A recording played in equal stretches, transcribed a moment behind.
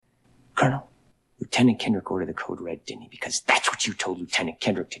Lieutenant Kendrick ordered the code red, didn't he? Because that's what you told Lieutenant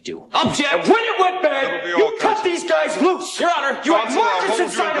Kendrick to do. Object! And when it went bad, you cut these guys loose! Your Honor, you had Marcus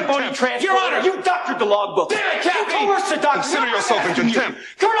inside a bony transport. Your Honor, you doctored the logbook. Damn it, Captain! You coerced the doctor. Consider yourself in contempt.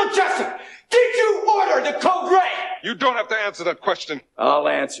 Colonel Jessup, did you order the code red? You don't have to answer that question. I'll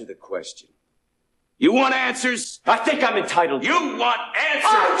answer the question. You want answers? I think I'm entitled. You want answers?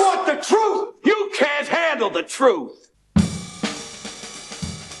 I want the truth! You can't handle the truth!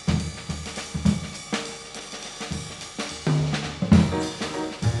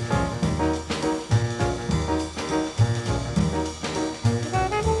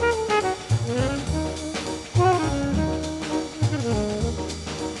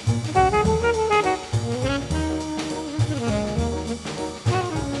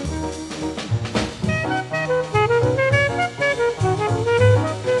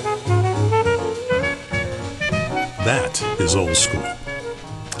 That is old school.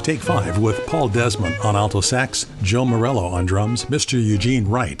 Take 5 with Paul Desmond on alto sax, Joe Morello on drums, Mr. Eugene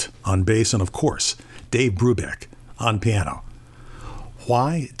Wright on bass, and of course, Dave Brubeck on piano.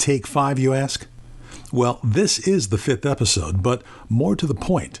 Why Take 5, you ask? Well, this is the 5th episode, but more to the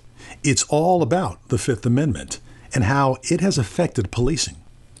point, it's all about the 5th Amendment and how it has affected policing,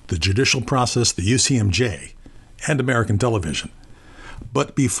 the judicial process, the UCMJ, and American television.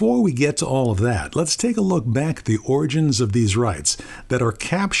 But before we get to all of that, let's take a look back at the origins of these rights that are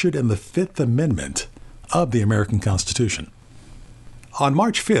captured in the 5th Amendment of the American Constitution. On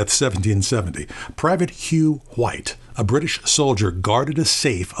March 5th, 1770, Private Hugh White, a British soldier, guarded a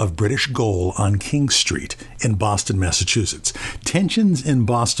safe of British gold on King Street in Boston, Massachusetts. Tensions in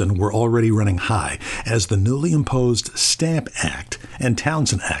Boston were already running high as the newly imposed Stamp Act and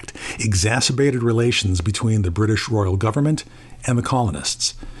Townshend Act exacerbated relations between the British royal government and the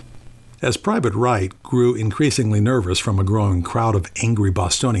colonists. As Private Wright grew increasingly nervous from a growing crowd of angry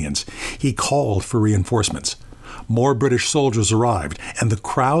Bostonians, he called for reinforcements. More British soldiers arrived, and the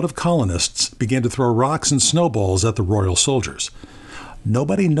crowd of colonists began to throw rocks and snowballs at the royal soldiers.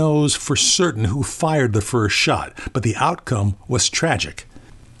 Nobody knows for certain who fired the first shot, but the outcome was tragic.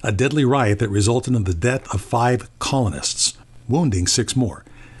 A deadly riot that resulted in the death of 5 colonists, wounding 6 more.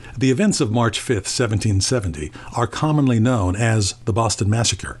 The events of March 5, 1770, are commonly known as the Boston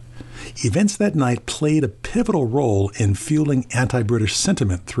Massacre. Events that night played a pivotal role in fueling anti-British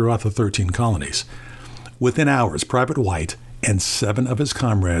sentiment throughout the 13 colonies. Within hours, Private White and 7 of his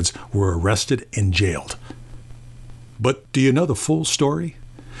comrades were arrested and jailed. But do you know the full story?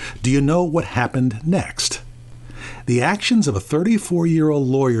 Do you know what happened next? The actions of a 34-year-old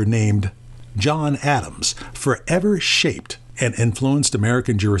lawyer named John Adams forever shaped and influenced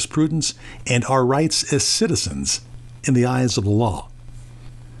American jurisprudence and our rights as citizens in the eyes of the law.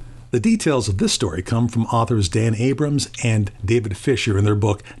 The details of this story come from authors Dan Abrams and David Fisher in their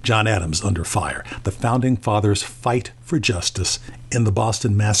book, John Adams Under Fire, The Founding Fathers' Fight for Justice in the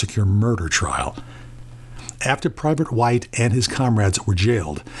Boston Massacre Murder Trial. After Private White and his comrades were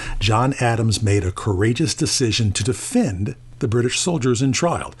jailed, John Adams made a courageous decision to defend the British soldiers in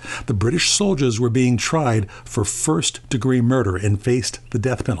trial. The British soldiers were being tried for first-degree murder and faced the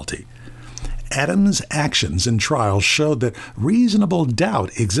death penalty. Adams' actions in trial showed that reasonable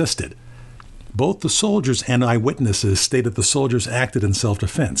doubt existed. Both the soldiers and eyewitnesses stated the soldiers acted in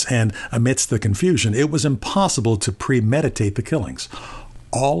self-defense, and amidst the confusion, it was impossible to premeditate the killings.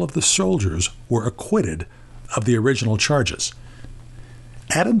 All of the soldiers were acquitted of the original charges.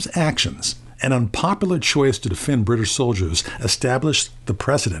 Adams' actions, an unpopular choice to defend British soldiers, established the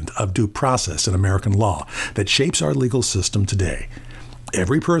precedent of due process in American law that shapes our legal system today.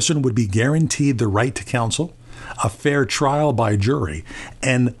 Every person would be guaranteed the right to counsel, a fair trial by jury,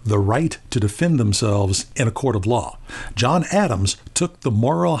 and the right to defend themselves in a court of law. John Adams took the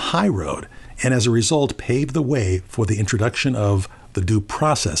moral high road and as a result paved the way for the introduction of the Due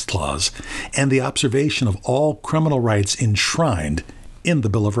Process Clause and the observation of all criminal rights enshrined in the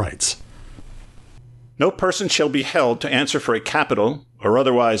Bill of Rights. No person shall be held to answer for a capital or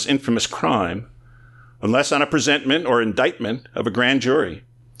otherwise infamous crime unless on a presentment or indictment of a grand jury,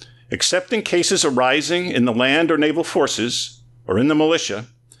 except in cases arising in the land or naval forces or in the militia,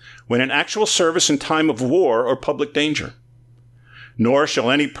 when in actual service in time of war or public danger. Nor shall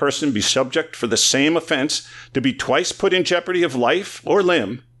any person be subject for the same offense to be twice put in jeopardy of life or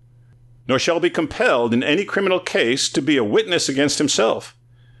limb, nor shall be compelled in any criminal case to be a witness against himself,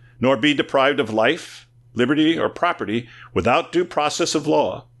 nor be deprived of life, liberty, or property without due process of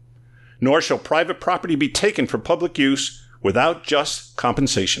law, nor shall private property be taken for public use without just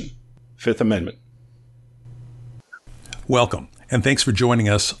compensation. Fifth Amendment. Welcome, and thanks for joining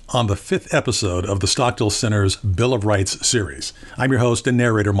us on the 5th episode of the Stockdale Center's Bill of Rights series. I'm your host and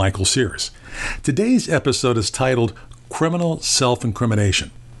narrator, Michael Sears. Today's episode is titled Criminal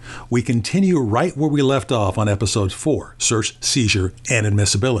Self-Incrimination. We continue right where we left off on episode 4, Search, Seizure, and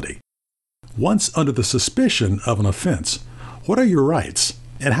Admissibility. Once under the suspicion of an offense, what are your rights,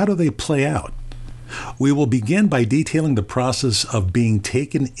 and how do they play out? We will begin by detailing the process of being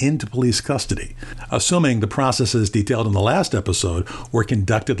taken into police custody, assuming the processes detailed in the last episode were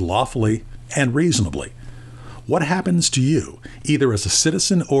conducted lawfully and reasonably. What happens to you, either as a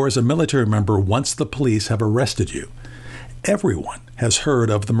citizen or as a military member, once the police have arrested you? Everyone has heard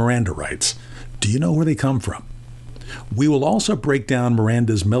of the Miranda Rights. Do you know where they come from? We will also break down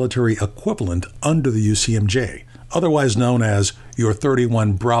Miranda's military equivalent under the UCMJ, otherwise known as your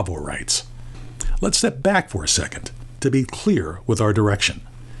 31 Bravo rights. Let's step back for a second to be clear with our direction.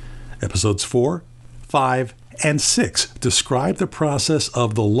 Episodes 4, 5, and 6 describe the process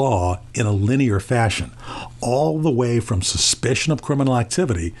of the law in a linear fashion, all the way from suspicion of criminal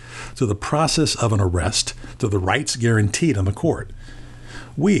activity to the process of an arrest to the rights guaranteed in the court.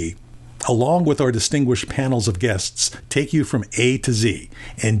 We, along with our distinguished panels of guests, take you from A to Z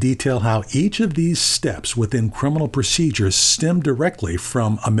and detail how each of these steps within criminal procedures stem directly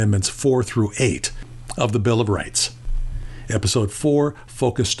from Amendments 4 through 8 of the Bill of Rights. Episode 4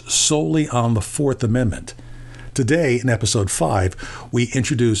 focused solely on the Fourth Amendment. Today, in Episode 5, we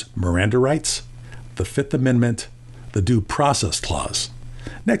introduce Miranda Rights, the Fifth Amendment, the Due Process Clause.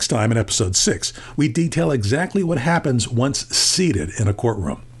 Next time, in Episode 6, we detail exactly what happens once seated in a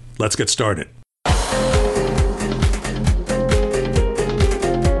courtroom. Let's get started.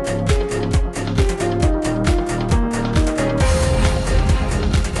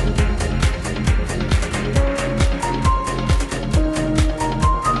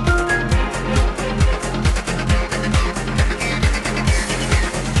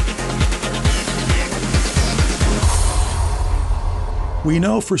 We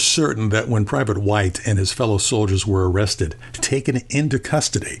know for certain that when Private White and his fellow soldiers were arrested, taken into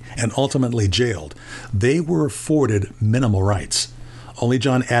custody, and ultimately jailed, they were afforded minimal rights. Only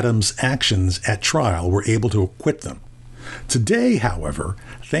John Adams' actions at trial were able to acquit them. Today, however,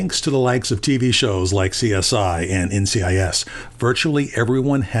 thanks to the likes of TV shows like CSI and NCIS, virtually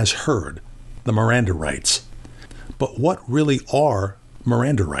everyone has heard the Miranda Rights. But what really are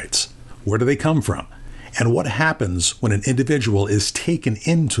Miranda Rights? Where do they come from? And what happens when an individual is taken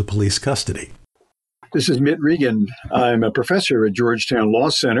into police custody? This is Mitt Regan. I'm a professor at Georgetown Law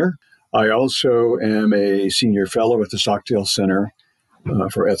Center. I also am a senior fellow at the Stockdale Center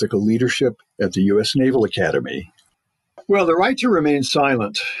for Ethical Leadership at the U.S. Naval Academy. Well, the right to remain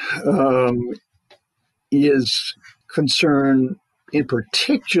silent is concerned in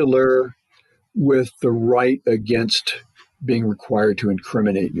particular with the right against being required to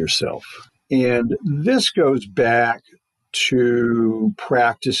incriminate yourself. And this goes back to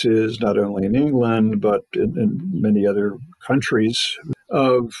practices, not only in England, but in many other countries,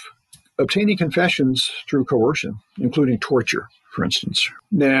 of obtaining confessions through coercion, including torture, for instance.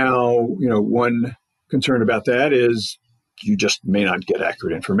 Now, one concern about that is you just may not get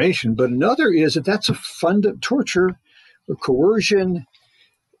accurate information, but another is that that's a torture or coercion,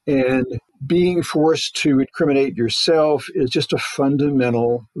 and being forced to incriminate yourself is just a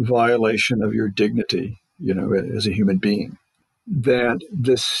fundamental violation of your dignity, as a human being. That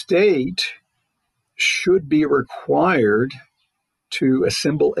the state should be required to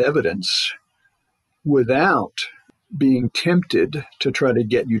assemble evidence without being tempted to try to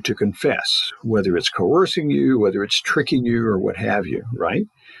get you to confess, whether it's coercing you, whether it's tricking you, or what have you, right?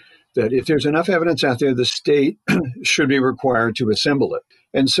 That if there's enough evidence out there, the state should be required to assemble it.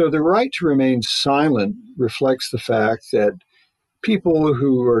 And so the right to remain silent reflects the fact that people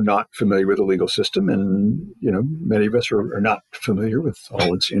who are not familiar with the legal system, and many of us are not familiar with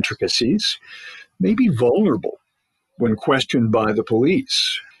all its intricacies, may be vulnerable when questioned by the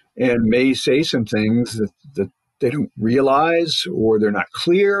police and may say some things that they don't realize or they're not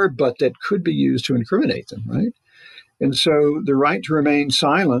clear, but that could be used to incriminate them, right? And so the right to remain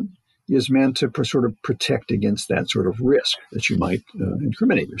silent is meant to sort of protect against that sort of risk that you might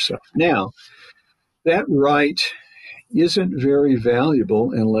incriminate yourself. Now, that right isn't very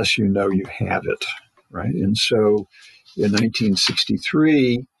valuable unless you know you have it, right? And so in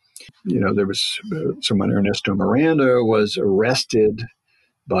 1963, there was someone, Ernesto Miranda, was arrested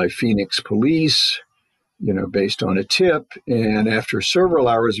by Phoenix police, based on a tip. And after several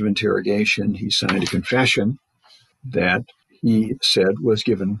hours of interrogation, he signed a confession that he said was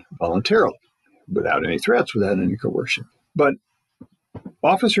given voluntarily, without any threats, without any coercion. But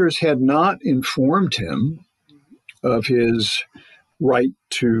officers had not informed him of his right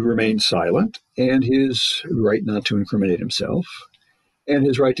to remain silent and his right not to incriminate himself and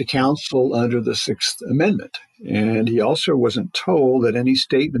his right to counsel under the Sixth Amendment. And he also wasn't told that any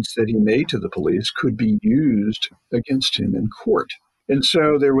statements that he made to the police could be used against him in court. And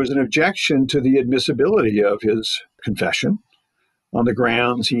so there was an objection to the admissibility of his confession on the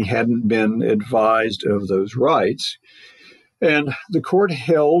grounds he hadn't been advised of those rights. And the court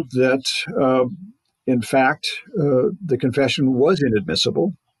held that, in fact, the confession was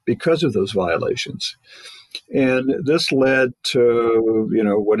inadmissible because of those violations. And this led to,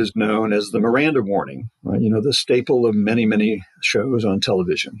 what is known as the Miranda warning, the staple of many, many shows on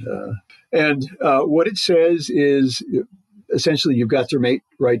television. And what it says is essentially you've got the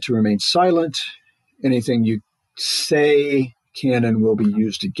right to remain silent. Anything you say can and will be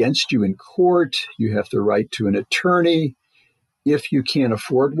used against you in court. You have the right to an attorney. If you can't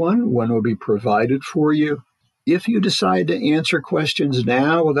afford one will be provided for you. If you decide to answer questions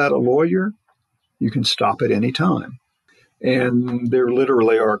now without a lawyer, you can stop at any time. And there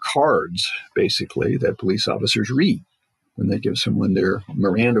literally are cards, basically, that police officers read when they give someone their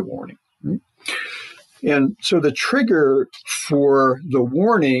Miranda warning. Right? And so the trigger for the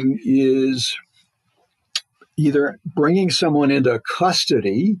warning is either bringing someone into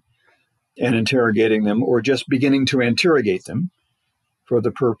custody and interrogating them, or just beginning to interrogate them for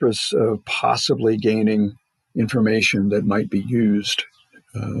the purpose of possibly gaining information that might be used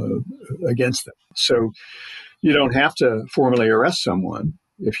against them. So you don't have to formally arrest someone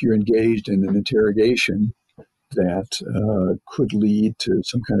if you're engaged in an interrogation that could lead to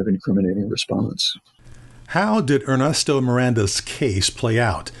some kind of incriminating response. How did Ernesto Miranda's case play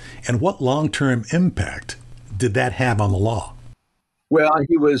out, and what long-term impact did that have on the law? Well,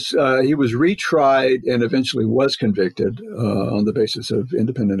 he was retried and eventually was convicted on the basis of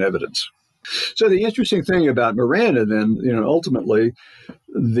independent evidence. So the interesting thing about Miranda then, ultimately,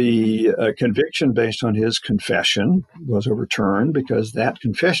 the conviction based on his confession was overturned because that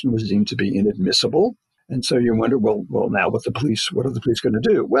confession was deemed to be inadmissible. And so you wonder, well, now what are the police going to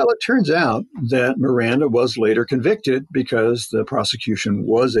do? Well, it turns out that Miranda was later convicted because the prosecution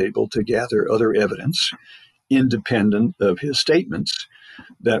was able to gather other evidence independent of his statements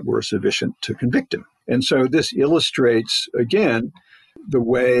that were sufficient to convict him. And so this illustrates, again, the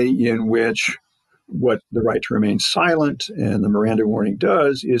way in which what the right to remain silent and the Miranda warning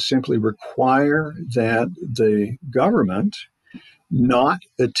does is simply require that the government not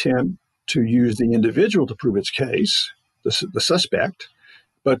attempt to use the individual to prove its case, the suspect,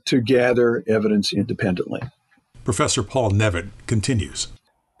 but to gather evidence independently. Professor Paul Nevitt continues.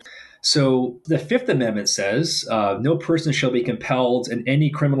 So the Fifth Amendment says, no person shall be compelled in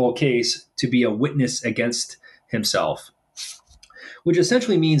any criminal case to be a witness against himself, which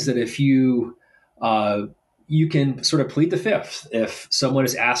essentially means that if you can sort of plead the Fifth. If someone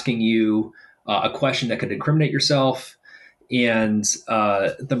is asking you a question that could incriminate yourself, and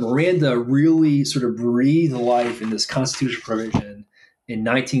the Miranda really sort of breathed life in this constitutional provision in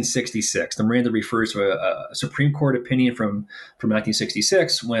 1966. The Miranda refers to a Supreme Court opinion from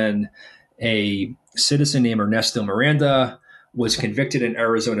 1966 when a citizen named Ernesto Miranda was convicted in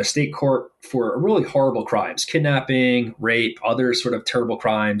Arizona state court for really horrible crimes, kidnapping, rape, other sort of terrible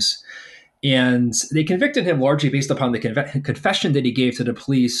crimes. And they convicted him largely based upon the confession that he gave to the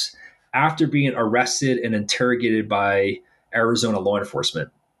police after being arrested and interrogated by Arizona law enforcement.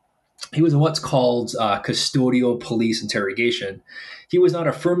 He was in what's called custodial police interrogation. He was not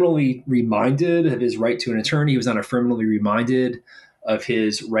affirmatively reminded of his right to an attorney. He was not affirmatively reminded of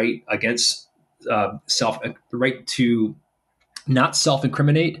his right against the right to not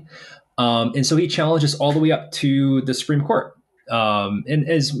self-incriminate. And so he challenged us all the way up to the Supreme Court. And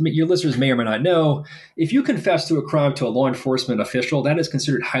as your listeners may or may not know, if you confess to a crime to a law enforcement official, that is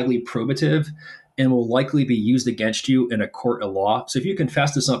considered highly probative and will likely be used against you in a court of law. So if you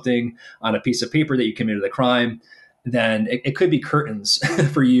confess to something on a piece of paper that you committed a crime, then it could be curtains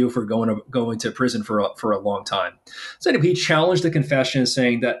for you for going to prison for a long time. So anyway, he challenged the confession,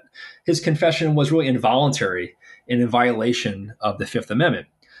 saying that his confession was really involuntary and in violation of the Fifth Amendment.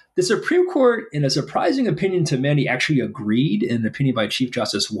 The Supreme Court, in a surprising opinion to many, actually agreed, in an opinion by Chief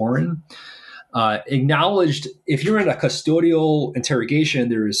Justice Warren, acknowledged if you're in a custodial interrogation,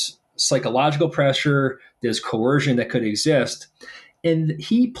 there's psychological pressure, there's coercion that could exist. And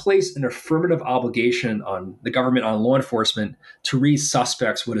he placed an affirmative obligation on the government, on law enforcement, to read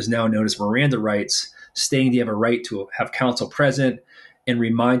suspects what is now known as Miranda Rights, stating they have a right to have counsel present and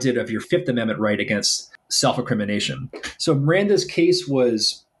reminded of your Fifth Amendment right against self-incrimination. So Miranda's case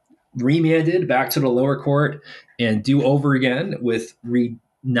was remanded back to the lower court and do over again with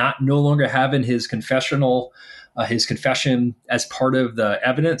no longer having his confessional his confession as part of the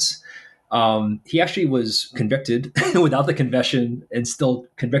evidence. He actually was convicted without the confession and still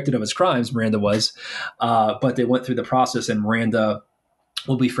convicted of his crimes, Miranda was. But they went through the process, and Miranda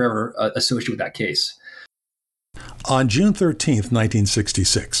will be forever associated with that case. On June 13th,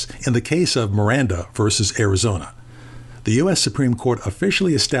 1966, in the case of Miranda versus Arizona, the U.S. Supreme Court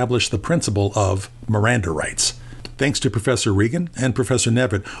officially established the principle of Miranda rights. Thanks to Professor Regan and Professor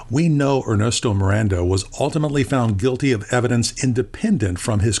Nevitt, we know Ernesto Miranda was ultimately found guilty of evidence independent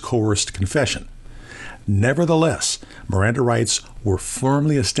from his coerced confession. Nevertheless, Miranda rights were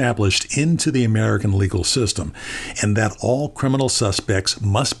firmly established into the American legal system, and that all criminal suspects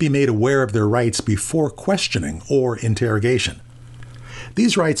must be made aware of their rights before questioning or interrogation.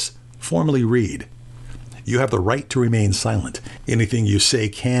 These rights formally read, you have the right to remain silent. Anything you say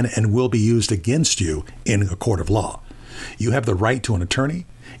can and will be used against you in a court of law. You have the right to an attorney.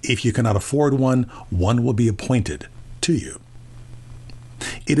 If you cannot afford one, one will be appointed to you.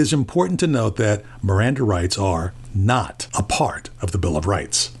 It is important to note that Miranda rights are not a part of the Bill of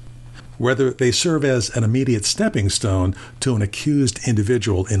Rights. Whether they serve as an immediate stepping stone to an accused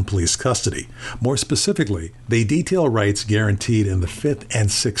individual in police custody. More specifically, they detail rights guaranteed in the Fifth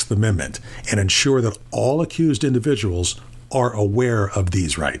and Sixth Amendment and ensure that all accused individuals are aware of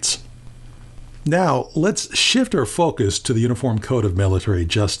these rights. Now, let's shift our focus to the Uniform Code of Military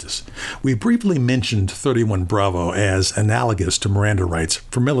Justice. We briefly mentioned 31 Bravo as analogous to Miranda rights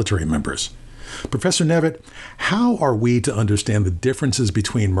for military members. Professor Nevitt, how are we to understand the differences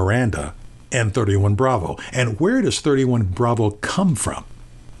between Miranda and 31 Bravo? And where does 31 Bravo come from?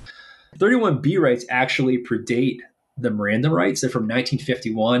 31B rights actually predate the Miranda rights. They're from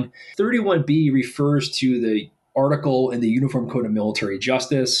 1951. 31B refers to the article in the Uniform Code of Military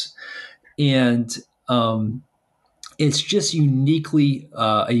Justice. And it's just uniquely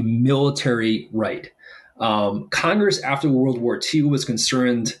a military right. Congress, after World War II, was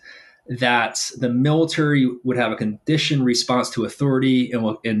concerned that the military would have a conditioned response to authority,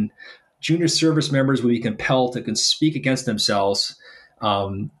 and junior service members would be compelled to speak against themselves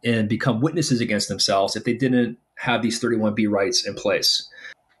and become witnesses against themselves if they didn't have these 31B rights in place.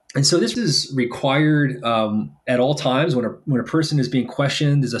 And so this is required at all times when a person is being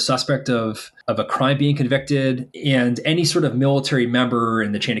questioned, is a suspect of a crime being convicted, and any sort of military member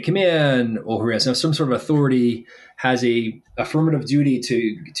in the chain of command or who has some sort of authority has a affirmative duty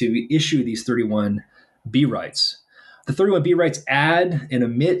to issue these 31B rights. The 31B rights add and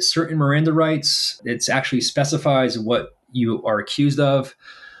omit certain Miranda rights. It actually specifies what you are accused of.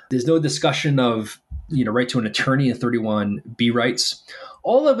 There's no discussion of right to an attorney in 31B rights.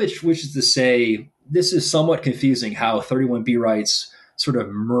 All of which is to say, this is somewhat confusing how 31B rights sort of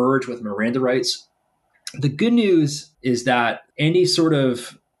merge with Miranda rights. The good news is that any sort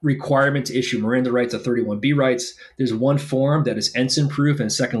of requirement to issue Miranda rights or 31B rights, there's one form that is ensign proof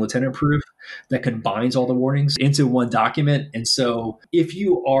and second lieutenant proof that combines all the warnings into one document. And so if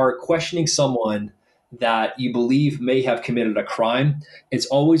you are questioning someone that you believe may have committed a crime, it's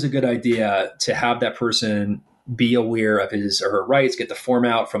always a good idea to have that person be aware of his or her rights, get the form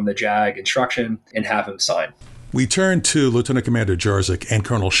out from the JAG instruction, and have him sign. We turn to Lieutenant Commander Jarzik and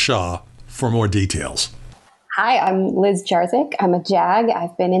Colonel Shaw for more details. Hi, I'm Liz Jarzik. I'm a JAG.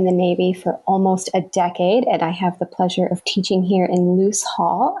 I've been in the Navy for almost a decade, and I have the pleasure of teaching here in Luce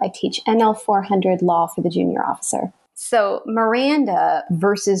Hall. I teach NL 400 law for the junior officer. So Miranda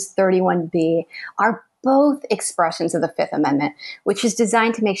versus 31B are both expressions of the Fifth Amendment, which is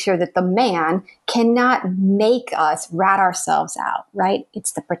designed to make sure that the man cannot make us rat ourselves out, right?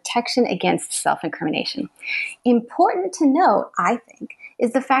 It's the protection against self-incrimination. Important to note, I think,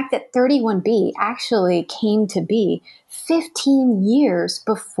 is the fact that 31B actually came to be 15 years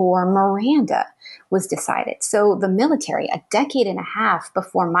before Miranda was decided. So the military, a decade and a half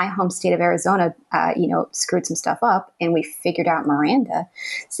before my home state of Arizona, screwed some stuff up and we figured out Miranda,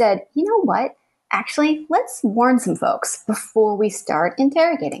 said, you know what? Actually, let's warn some folks before we start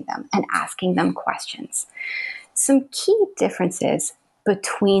interrogating them and asking them questions. Some key differences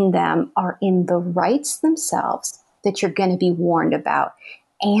between them are in the rights themselves that you're going to be warned about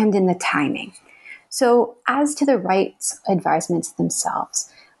and in the timing. So as to the rights advisements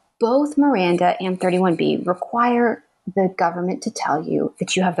themselves, both Miranda and 31B require the government to tell you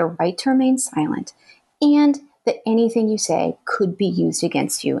that you have the right to remain silent and that anything you say could be used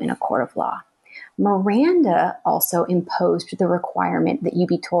against you in a court of law. Miranda also imposed the requirement that you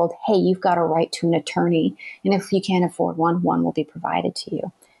be told, hey, you've got a right to an attorney, and if you can't afford one, one will be provided to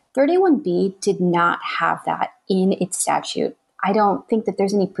you. 31B did not have that in its statute I don't think that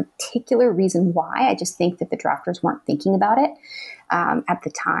there's any particular reason why. I just think that the drafters weren't thinking about it at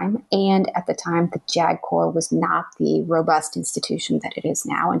the time. And at the time, the JAG Corps was not the robust institution that it is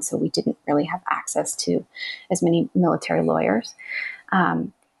now. And so we didn't really have access to as many military lawyers.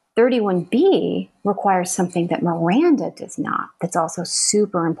 31B requires something that Miranda does not, that's also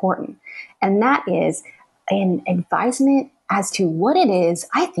super important. And that is an advisement as to what it is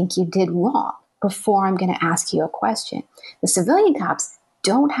I think you did wrong before I'm going to ask you a question. The civilian cops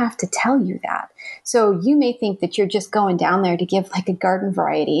don't have to tell you that. So you may think that you're just going down there to give like a garden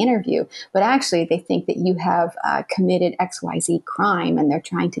variety interview, but actually they think that you have committed XYZ crime and they're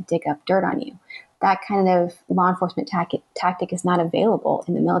trying to dig up dirt on you. That kind of law enforcement tactic is not available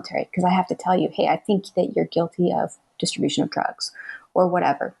in the military because I have to tell you, hey, I think that you're guilty of distribution of drugs or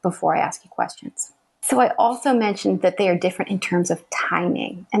whatever before I ask you questions. So I also mentioned that they are different in terms of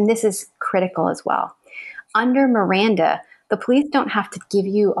timing, and this is critical as well. Under Miranda, the police don't have to give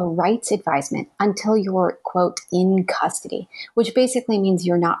you a rights advisement until you're, quote, in custody, which basically means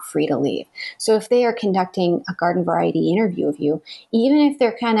you're not free to leave. So if they are conducting a garden variety interview of you, even if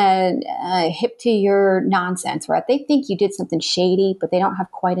they're kind of hip to your nonsense, right? They think you did something shady, but they don't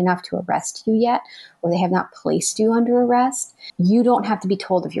have quite enough to arrest you yet, or they have not placed you under arrest, you don't have to be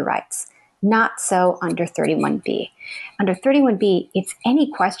told of your rights. Not so under 31B. Under 31B, it's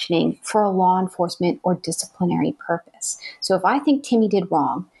any questioning for a law enforcement or disciplinary purpose. So if I think Timmy did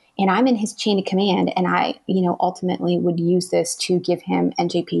wrong and I'm in his chain of command and I, ultimately would use this to give him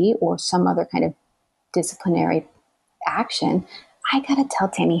NJP or some other kind of disciplinary action, I got to tell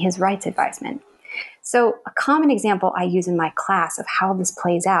Timmy his rights advisement. So a common example I use in my class of how this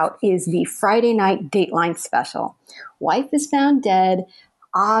plays out is the Friday night Dateline special. Wife is found dead.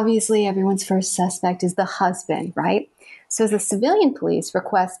 Obviously, everyone's first suspect is the husband, right? So the civilian police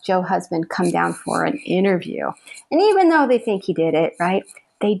request Joe husband come down for an interview. And even though they think he did it, right,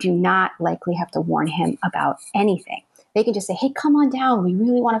 they do not likely have to warn him about anything. They can just say, hey, come on down. We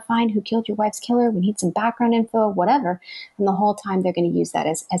really want to find who killed your wife's killer. We need some background info, whatever. And the whole time they're going to use that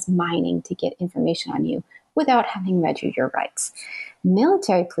as mining to get information on you without having read you your rights.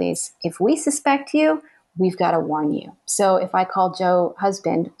 Military police, if we suspect you, we've got to warn you. So if I call Joe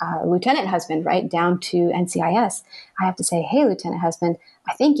husband, Lieutenant husband, right, down to NCIS, I have to say, hey, Lieutenant husband,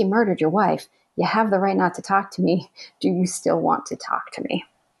 I think you murdered your wife. You have the right not to talk to me. Do you still want to talk to me?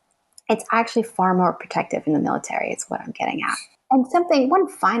 It's actually far more protective in the military is what I'm getting at. And one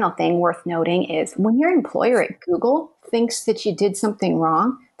final thing worth noting is when your employer at Google thinks that you did something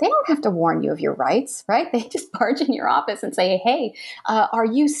wrong, they don't have to warn you of your rights, right? They just barge in your office and say, hey, are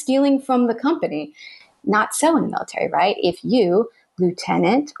you stealing from the company? Not so in the military, right? If you,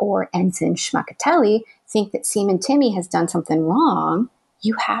 Lieutenant or Ensign Schmuckatelli, think that Seaman Timmy has done something wrong,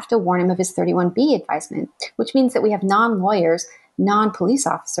 you have to warn him of his 31B advisement, which means that we have non-lawyers, non-police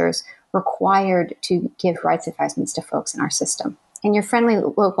officers required to give rights advisements to folks in our system. And your friendly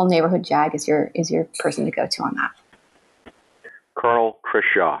local neighborhood JAG is your person to go to on that. Colonel Chris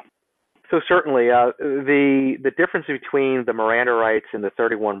Shaw. So certainly the difference between the Miranda rights and the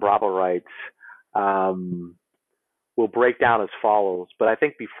 31 Bravo rights will break down as follows. But I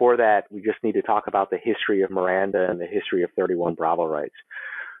think before that, we just need to talk about the history of Miranda and the history of 31 Bravo rights.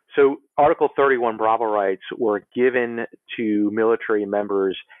 So Article 31 Bravo rights were given to military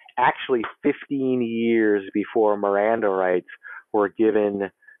members actually 15 years before Miranda rights were given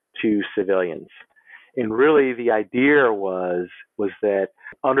to civilians. And really the idea was that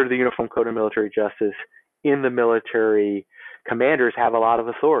under the Uniform Code of Military Justice, in the military, commanders have a lot of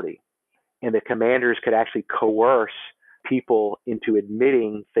authority. And the commanders could actually coerce people into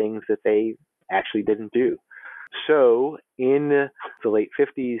admitting things that they actually didn't do. So in the late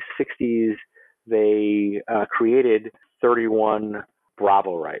 50s, 60s, they created 31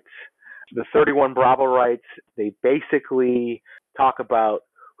 Bravo rights. The 31 Bravo rights, they basically talk about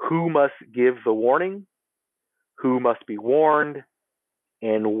who must give the warning, who must be warned,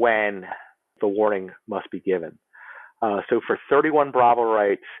 and when the warning must be given. So for 31 Bravo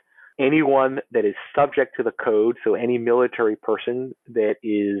rights, anyone that is subject to the code, so any military person that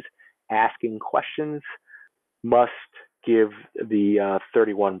is asking questions, must give the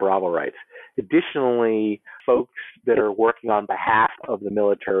 31 Bravo rights. Additionally, folks that are working on behalf of the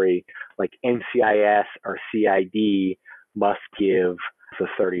military, like NCIS or CID, must give the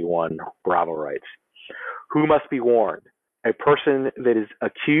 31 Bravo rights. Who must be warned? A person that is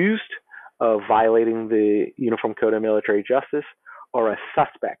accused of violating the Uniform Code of Military Justice or a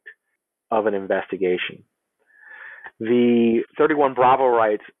suspect of an investigation. The 31 Bravo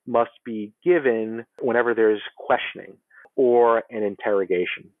rights must be given whenever there's questioning or an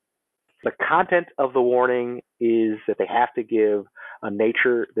interrogation. The content of the warning is that they have to give the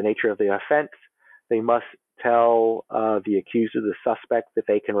nature of the offense. They must tell the accused or the suspect that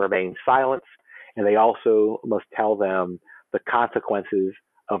they can remain silent, and they also must tell them the consequences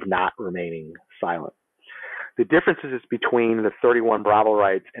of not remaining silent. The differences between the 31 Bravo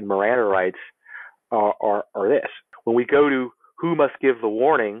rights and Miranda rights are this. When we go to who must give the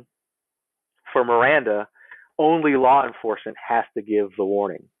warning, for Miranda, only law enforcement has to give the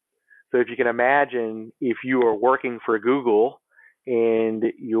warning. So if you can imagine, if you are working for Google and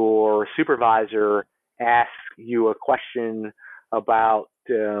your supervisor asks you a question about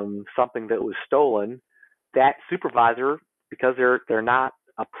something that was stolen, that supervisor, because they're not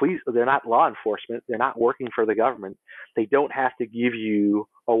they're not law enforcement, they're not working for the government, they don't have to give you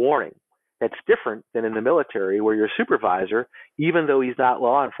a warning. That's different than in the military, where your supervisor, even though he's not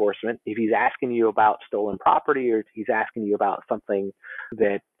law enforcement, if he's asking you about stolen property or if he's asking you about something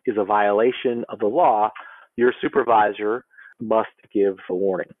that is a violation of the law, your supervisor must give a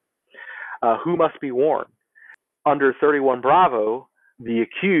warning. Who must be warned? Under 31 Bravo, the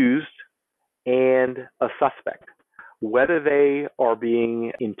accused and a suspect, whether they are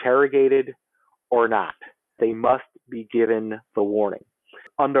being interrogated or not, they must be given the warning.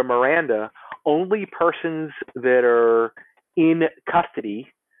 Under Miranda, only persons that are in custody,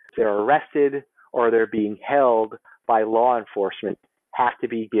 they're arrested or they're being held by law enforcement, have to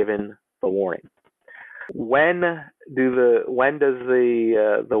be given the warning. When does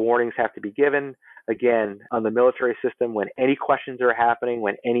the warnings have to be given? Again, on the military system, when any questions are happening,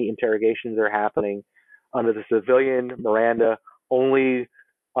 when any interrogations are happening. Under the civilian Miranda, only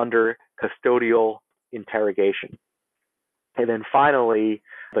under custodial interrogation. And then finally,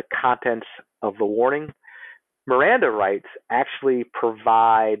 the contents of the warning. Miranda rights actually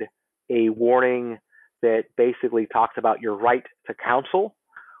provide a warning that basically talks about your right to counsel,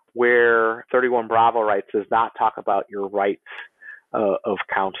 where 31 Bravo rights does not talk about your rights of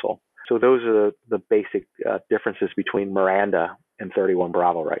counsel. So those are the basic differences between Miranda and 31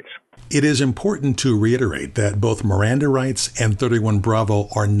 Bravo rights. It is important to reiterate that both Miranda rights and 31 Bravo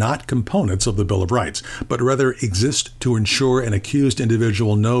are not components of the Bill of Rights, but rather exist to ensure an accused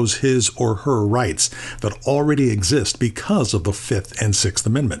individual knows his or her rights that already exist because of the Fifth and Sixth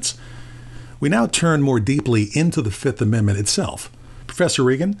Amendments. We now turn more deeply into the Fifth Amendment itself. Professor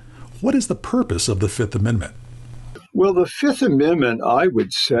Regan, what is the purpose of the Fifth Amendment? Well, the Fifth Amendment, I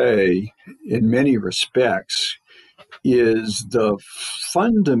would say, in many respects, is the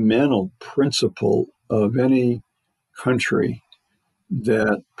fundamental principle of any country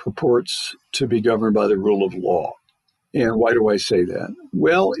that purports to be governed by the rule of law. And why do I say that?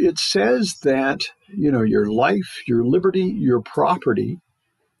 Well, it says that, your life, your liberty, your property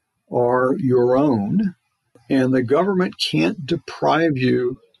are your own, and the government can't deprive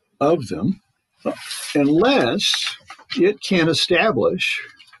you of them unless it can establish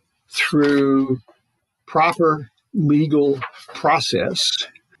through proper legal process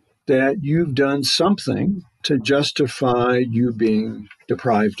that you've done something to justify you being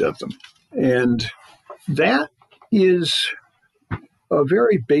deprived of them. And that is a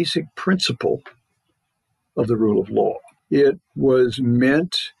very basic principle of the rule of law. It was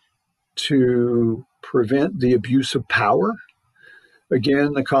meant to prevent the abuse of power.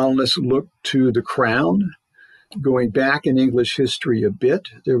 Again, the colonists looked to the crown. Going back in English history a bit,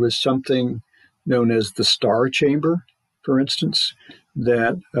 there was something known as the Star Chamber, for instance,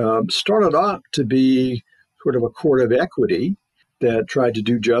 that started out to be sort of a court of equity that tried to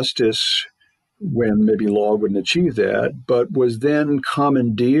do justice when maybe law wouldn't achieve that, but was then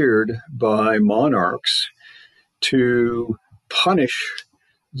commandeered by monarchs to punish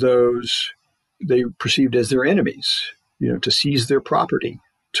those they perceived as their enemies, to seize their property,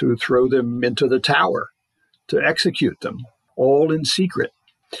 to throw them into the tower, to execute them, all in secret,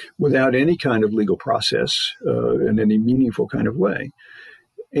 without any kind of legal process in any meaningful kind of way.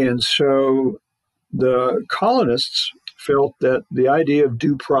 And so the colonists felt that the idea of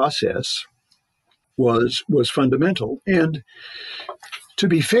due process was fundamental. And to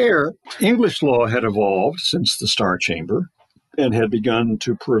be fair, English law had evolved since the Star Chamber and had begun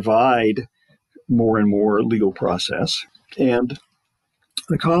to provide more and more legal process. And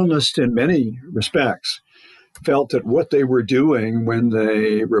the colonists, in many respects, felt that what they were doing when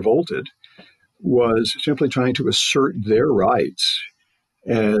they revolted was simply trying to assert their rights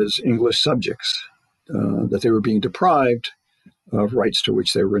as English subjects, that they were being deprived of rights to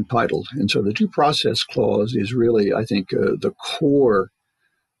which they were entitled. And so the Due Process Clause is really, I think, the core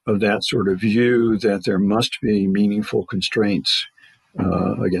of that sort of view that there must be meaningful constraints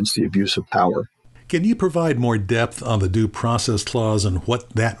against the abuse of power. Can you provide more depth on the Due Process Clause and what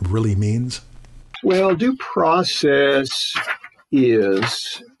that really means? Well, due process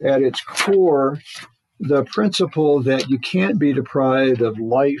is, at its core, the principle that you can't be deprived of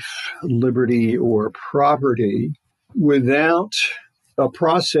life, liberty, or property without a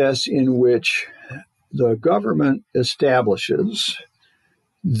process in which the government establishes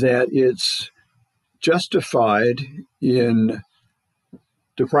that it's justified in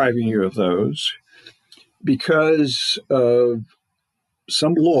depriving you of those because of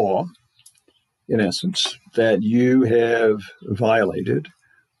some law, in essence, that you have violated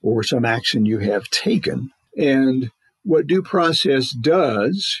or some action you have taken. And what due process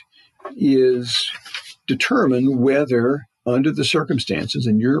does is determine whether, under the circumstances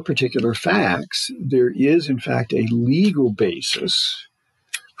and your particular facts, there is, in fact, a legal basis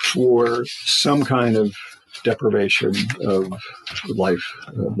for some kind of deprivation of life,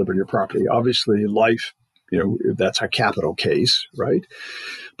 liberty, or property. Obviously, life, that's a capital case, right?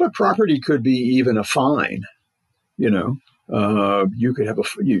 But property could be even a fine. You could have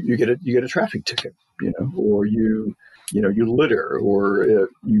you get a traffic ticket, or you litter, or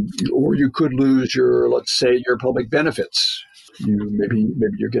you could lose let's say your public benefits. Maybe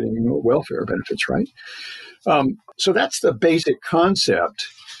you're getting welfare benefits, right? So that's the basic concept.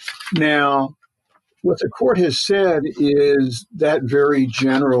 Now, what the court has said is that very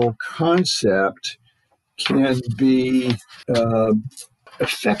general concept can be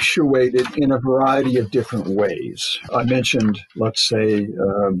effectuated in a variety of different ways. I mentioned, let's say,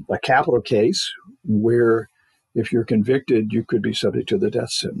 a capital case where if you're convicted, you could be subject to the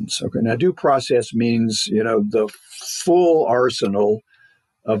death sentence. Okay, now due process means, the full arsenal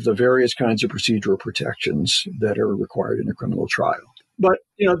of the various kinds of procedural protections that are required in a criminal trial. But,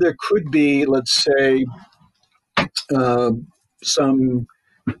 there could be, let's say, some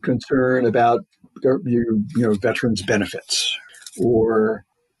concern about veterans' benefits or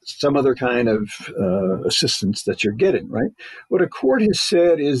some other kind of assistance that you're getting, right? What a court has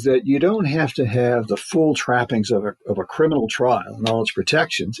said is that you don't have to have the full trappings of a criminal trial and all its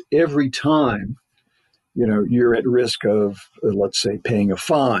protections every time, you're at risk of, let's say, paying a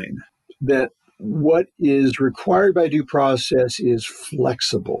fine. That what is required by due process is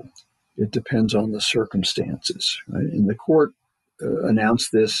flexible. It depends on the circumstances, right? And the court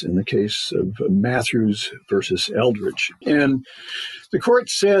announced this in the case of Matthews versus Eldridge. And the court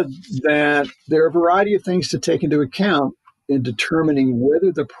said that there are a variety of things to take into account in determining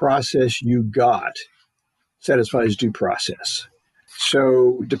whether the process you got satisfies due process.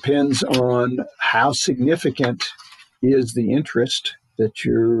 So it depends on how significant is the interest that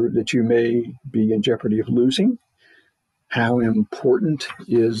you may be in jeopardy of losing. How important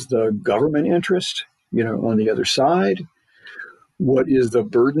is the government interest, on the other side? What is the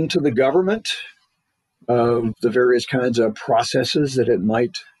burden to the government of the various kinds of processes that it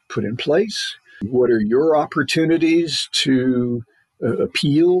might put in place? What are your opportunities to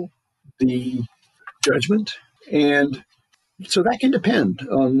appeal the judgment? And so that can depend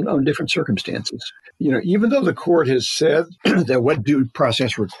on different circumstances. Even though the court has said that what due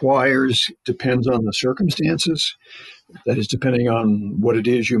process requires depends on the circumstances, that is, depending on what it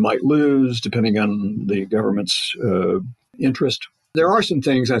is you might lose, depending on the government's interest. There are some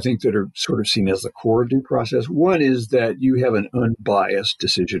things I think that are sort of seen as the core of due process. One is that you have an unbiased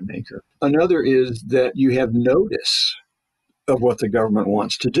decision maker. Another is that you have notice of what the government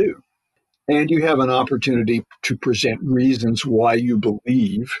wants to do. And you have an opportunity to present reasons why you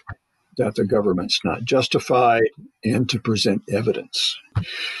believe that the government's not justified and to present evidence.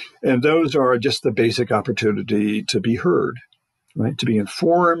 And those are just the basic opportunity to be heard, right? To be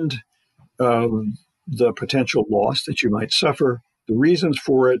informed of the potential loss that you might suffer, the reasons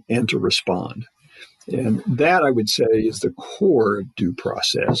for it, and to respond. And that, I would say, is the core of due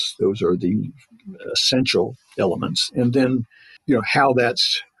process. Those are the essential elements. And then, how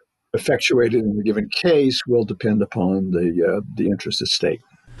that's effectuated in a given case will depend upon the interest at stake.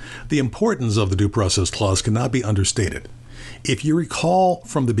 The importance of the Due Process Clause cannot be understated. If you recall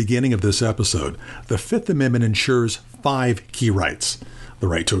from the beginning of this episode, the Fifth Amendment ensures 5 key rights: the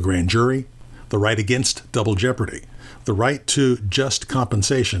right to a grand jury, the right against double jeopardy, the right to just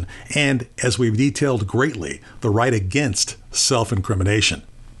compensation, and, as we've detailed greatly, the right against self-incrimination.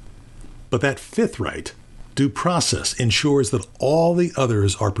 But that 5th right, due process, ensures that all the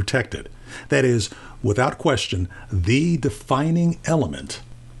others are protected. That is, without question, the defining element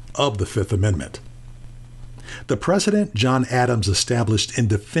of the Fifth Amendment. The precedent John Adams established in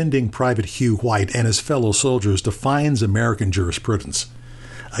defending Private Hugh White and his fellow soldiers defines American jurisprudence.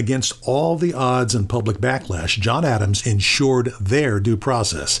 Against all the odds and public backlash, John Adams ensured their due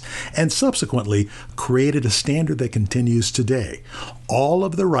process and subsequently created a standard that continues today. All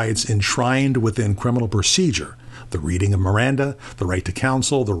of the rights enshrined within criminal procedure, the reading of Miranda, the right to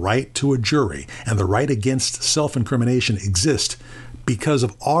counsel, the right to a jury, and the right against self-incrimination exist because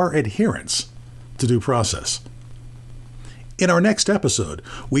of our adherence to due process. In our next episode,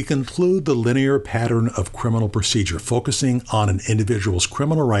 we conclude the linear pattern of criminal procedure, focusing on an individual's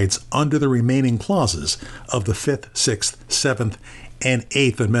criminal rights under the remaining clauses of the 5th, 6th, 7th, and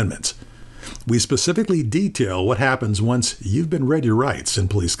 8th Amendments. We specifically detail what happens once you've been read your rights in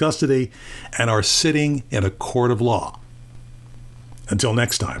police custody and are sitting in a court of law. Until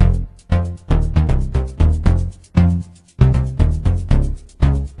next time.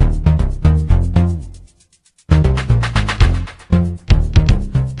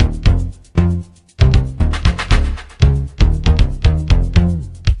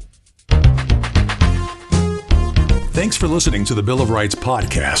 Thanks for listening to the Bill of Rights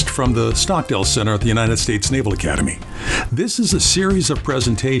podcast from the Stockdale Center at the United States Naval Academy. This is a series of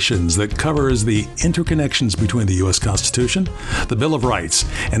presentations that covers the interconnections between the U.S. Constitution, the Bill of Rights,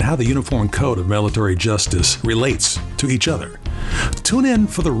 and how the Uniform Code of Military Justice relates to each other. Tune in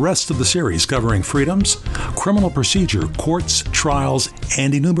for the rest of the series covering freedoms, criminal procedure, courts, trials,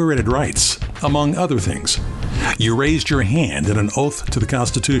 and enumerated rights, among other things. You raised your hand in an oath to the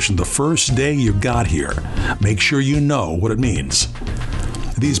Constitution the first day you got here. Make sure you know what it means.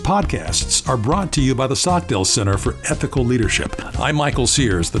 These podcasts are brought to you by the Stockdale Center for Ethical Leadership. I'm Michael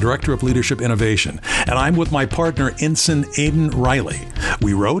Sears, the Director of Leadership Innovation, and I'm with my partner, Ensign Aidan Riley.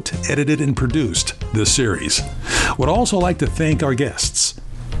 We wrote, edited, and produced this series. Would also like to thank our guests,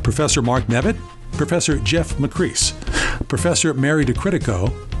 Professor Mark Nevitt, Professor Jeff McCrease, Professor Mary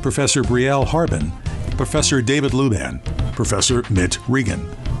DeCritico, Professor Brielle Harbin, Professor David Luban, Professor Mitt Regan,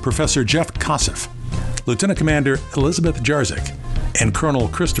 Professor Jeff Kosseff, Lieutenant Commander Elizabeth Jarzik, and Colonel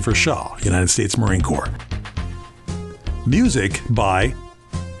Christopher Shaw, United States Marine Corps. Music by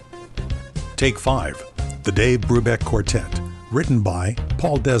Take 5, the Dave Brubeck Quartet, written by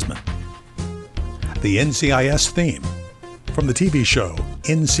Paul Desmond. The NCIS theme from the TV show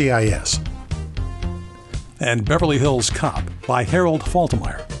NCIS. And Beverly Hills Cop by Harold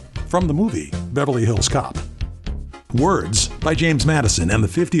Faltermeyer from the movie Beverly Hills Cop. Words by James Madison and the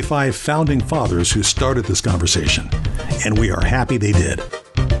 55 founding fathers who started this conversation. And we are happy they did.